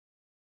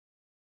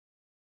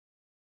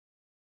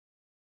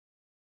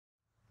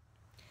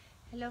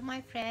Hello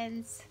my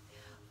friends.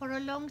 For a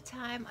long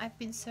time I've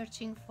been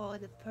searching for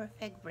the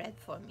perfect bread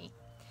for me.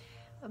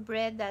 A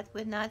bread that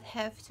would not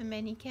have too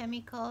many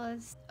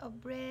chemicals, a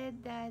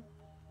bread that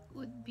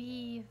would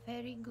be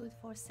very good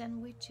for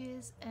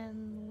sandwiches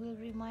and will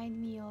remind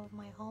me of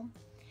my home.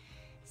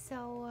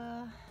 So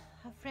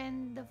a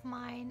friend of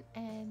mine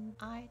and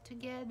I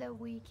together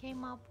we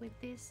came up with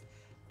this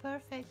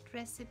perfect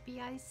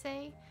recipe. I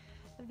say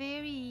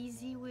very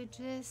easy with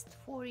just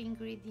 4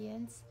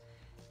 ingredients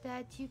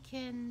that you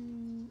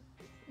can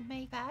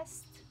make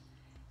fast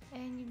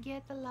and you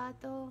get a lot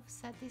of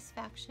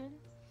satisfaction.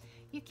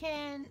 You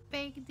can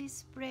bake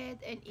this bread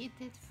and eat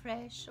it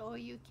fresh, or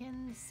you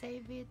can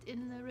save it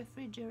in the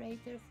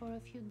refrigerator for a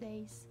few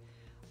days,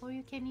 or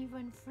you can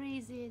even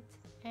freeze it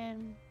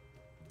and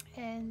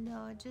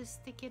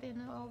just stick it in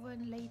the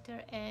oven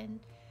later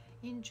and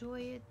enjoy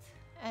it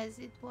as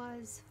it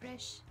was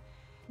fresh.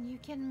 You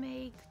can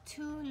make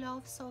 2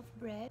 loaves of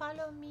bread.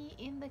 Follow me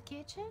in the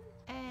kitchen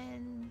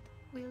and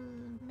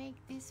we'll make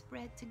this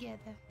bread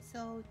together.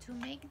 So to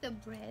make the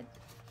bread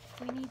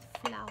we need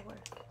flour.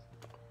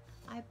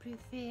 I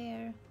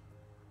prefer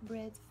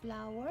bread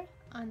flour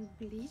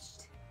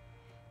unbleached,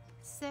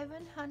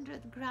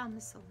 700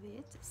 grams of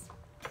it.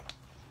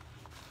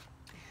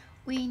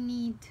 We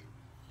need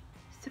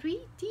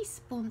 3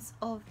 teaspoons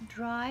of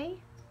dry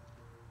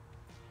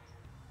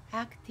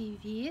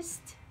active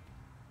yeast,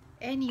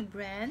 any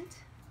brand.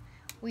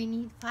 We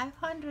need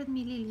 500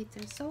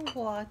 milliliters of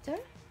water,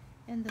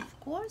 and of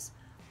course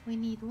we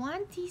need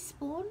 1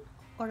 teaspoon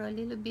or a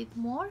little bit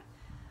more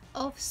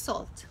of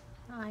salt.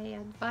 I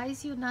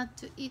advise you not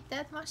to eat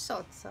that much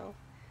salt, so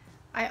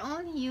I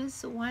only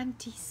use 1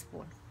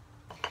 teaspoon.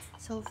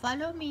 So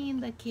follow me in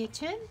the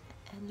kitchen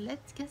and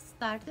let's get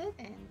started,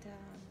 and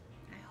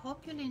I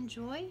hope you'll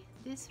enjoy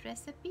this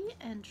recipe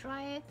and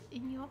try it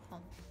in your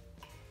home.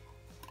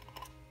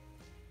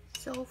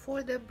 So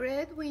for the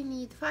bread we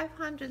need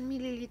 500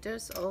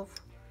 milliliters of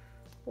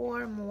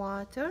warm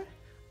water.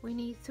 We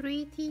need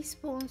 3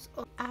 teaspoons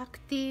of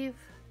active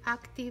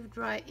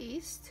dry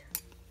yeast,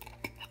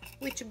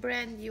 which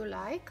brand you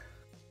like.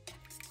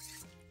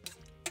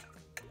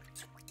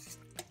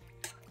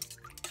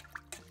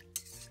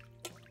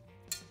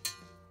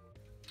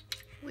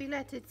 We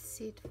let it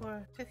sit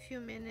for a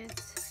few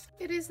minutes.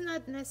 It is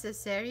not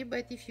necessary,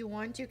 but if you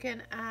want you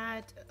can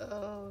add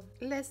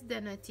less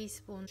than a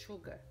teaspoon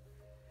sugar.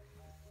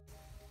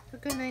 We're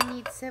gonna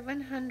need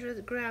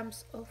 700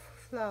 grams of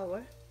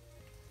flour.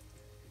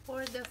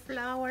 For the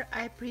flour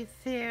I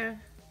prefer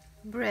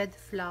bread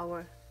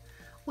flour,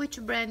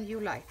 which brand you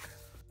like.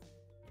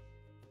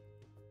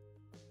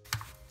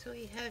 So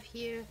we have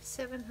here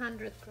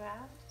 700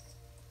 grams.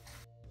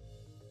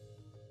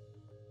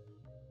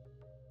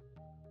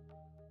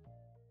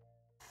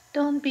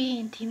 Don't be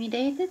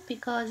intimidated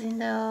because in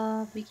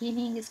the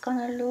beginning it's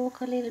gonna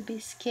look a little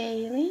bit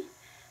scaly,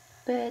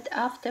 but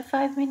after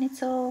 5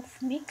 minutes of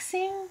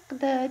mixing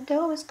the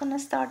dough is gonna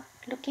start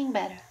looking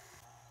better.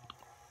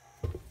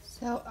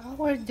 So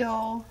our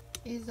dough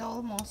is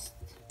almost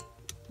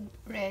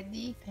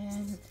ready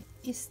and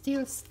it's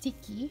still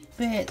sticky,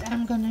 but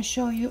I'm gonna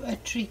show you a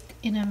trick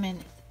in a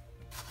minute.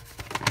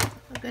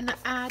 I'm gonna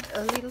add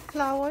a little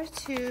flour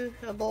to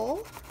a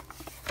bowl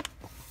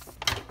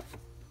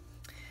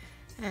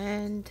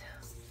and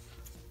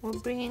we'll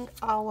bring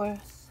our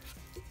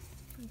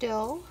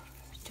dough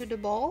to the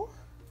bowl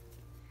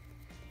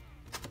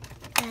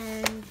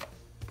and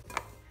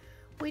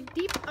we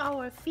dip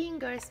our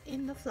fingers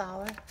in the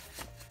flour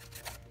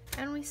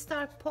and we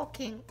start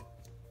poking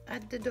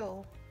at the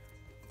dough.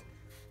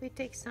 We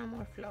take some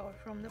more flour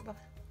from the bowl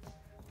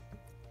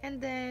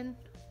and then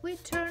we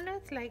turn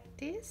it like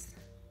this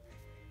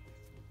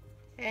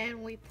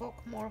and we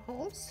poke more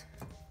holes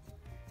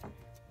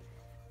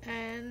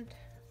and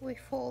we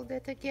fold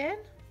it again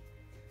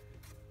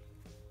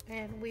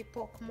and we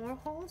poke more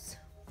holes,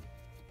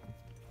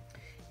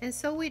 and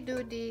so we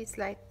do this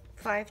like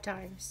 5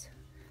 times.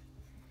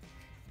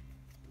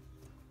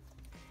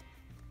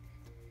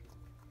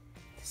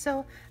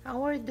 So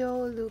our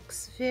dough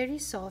looks very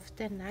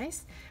soft and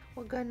nice.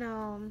 We're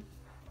gonna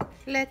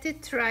let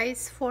it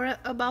rise for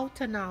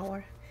about an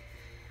hour.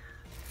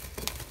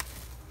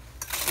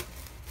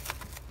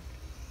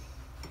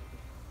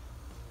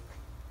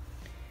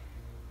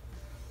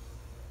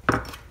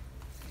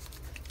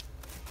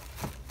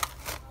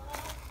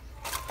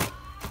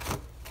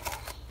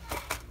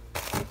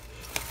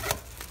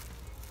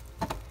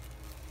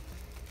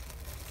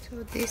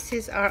 So this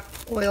is our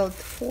oiled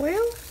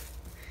foil.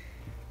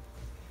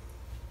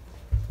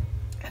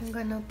 I'm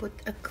gonna put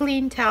a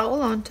clean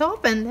towel on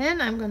top and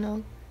then I'm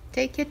gonna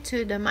take it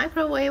to the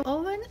microwave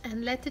oven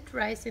and let it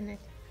rise in it.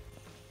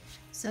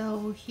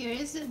 So here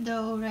is the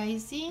dough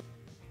rising.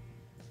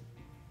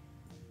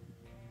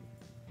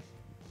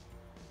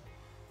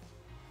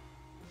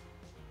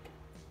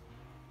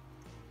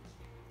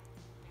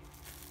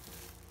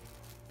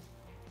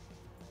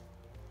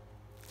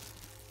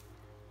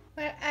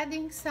 We're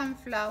adding some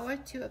flour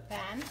to a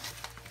pan.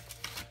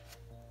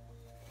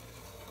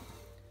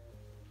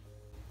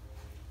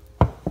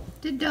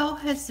 The dough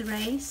has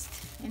raised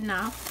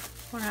enough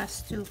for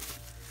us to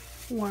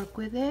work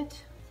with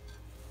it.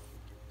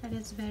 That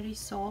is very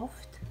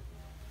soft.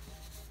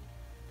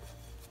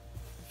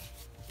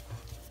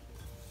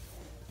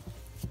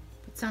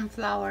 Put some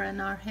flour in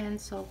our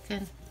hands so we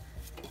can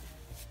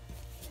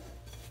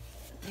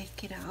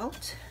take it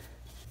out.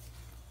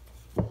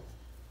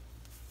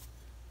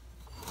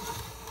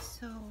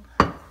 So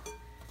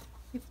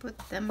we put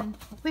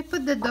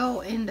the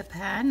dough in the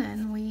pan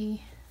and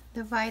we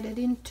divide it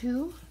in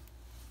two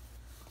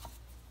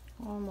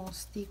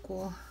almost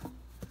equal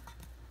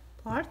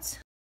parts.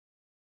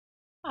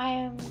 I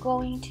am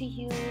going to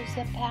use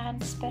a pan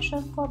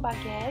special for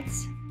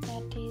baguettes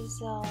that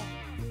is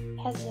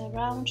has a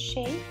round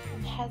shape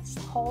and has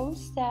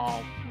holes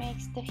that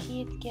makes the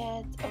heat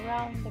get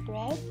around the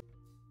bread.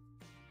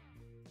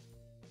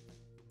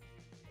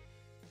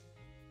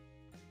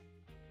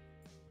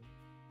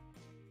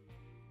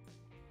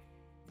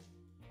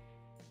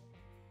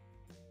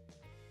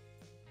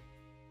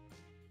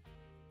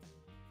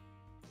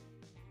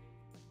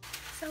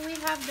 So we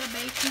have the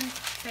baking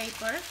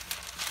paper,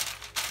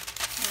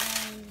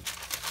 and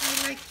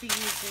I like to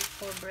use it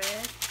for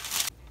bread.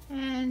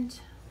 And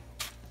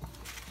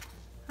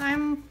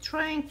I'm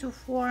trying to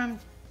form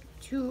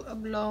two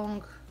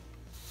oblong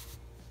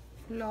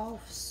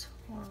loaves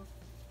or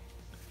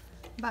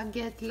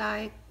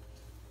baguette-like.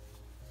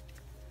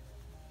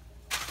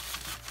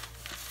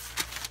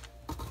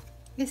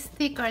 It's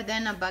thicker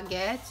than a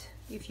baguette.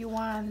 If you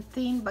want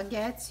thin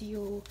baguettes,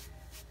 you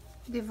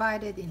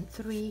divide it in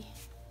three,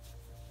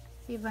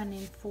 even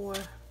in four.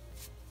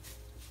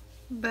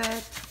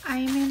 But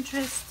I'm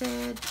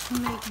interested to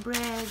make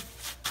bread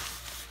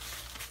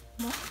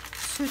more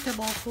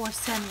suitable for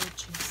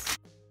sandwiches.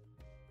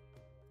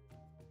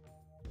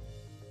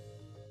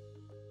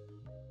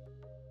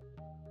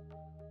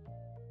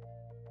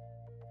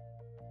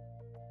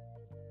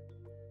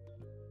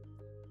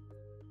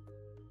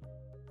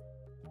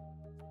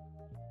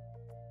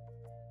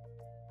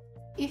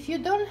 If you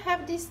don't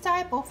have this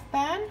type of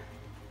pan,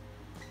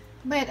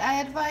 but I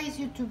advise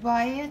you to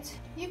buy it,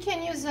 you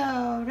can use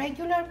a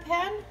regular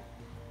pan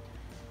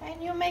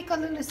and you make a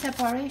little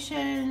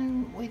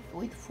separation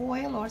with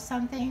foil or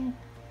something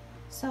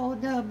so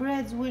the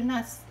breads will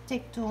not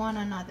stick to one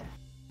another.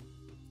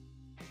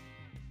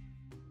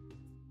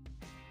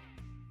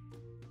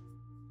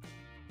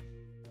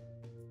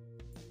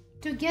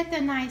 To get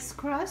a nice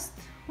crust,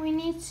 we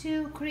need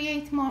to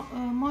create more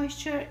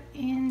moisture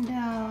in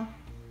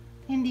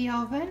the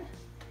oven.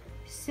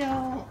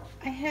 So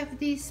I have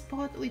this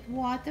pot with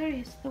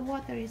water. The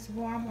water is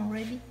warm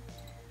already,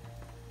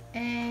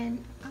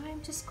 and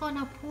I'm just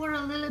gonna pour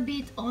a little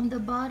bit on the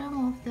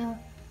bottom of the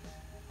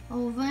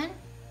oven.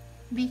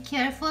 Be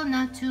careful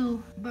not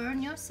to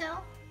burn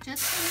yourself,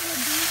 just a little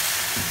bit,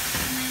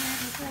 and I let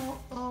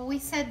it go. We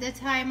set the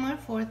timer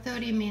for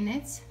 30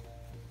 minutes.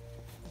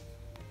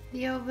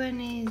 The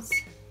oven is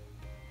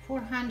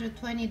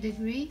 420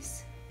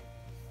 degrees.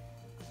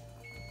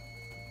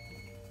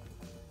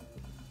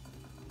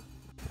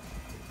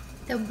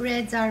 The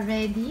breads are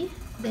ready.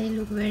 They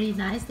look very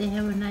nice. They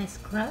have a nice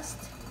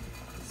crust.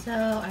 So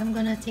I'm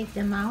gonna take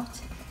them out.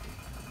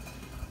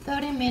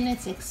 30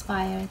 minutes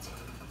expired.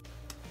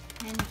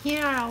 And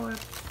here are our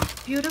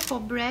beautiful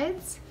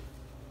breads.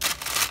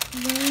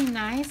 Very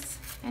nice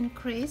and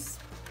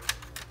crisp.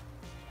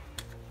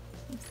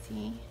 Let's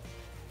see.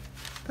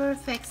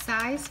 Perfect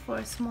size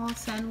for small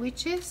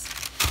sandwiches.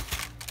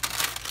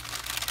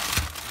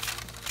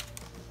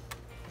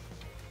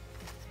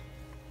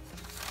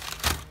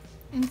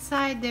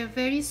 Inside they're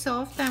very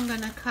soft. I'm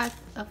gonna cut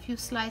a few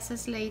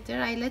slices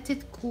later. I let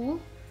it cool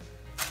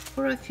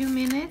for a few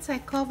minutes. I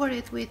cover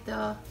it with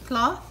a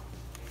cloth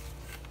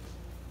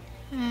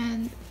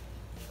and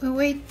we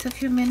wait a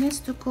few minutes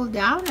to cool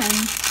down,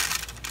 and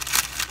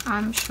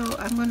I'm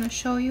gonna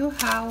show you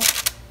how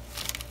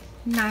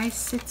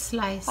nice it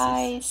slices.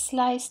 I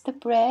sliced the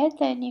bread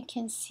and you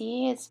can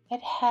see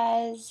it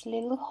has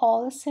little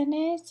holes in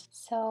it,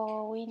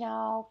 so we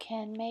now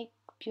can make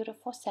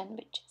beautiful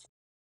sandwiches.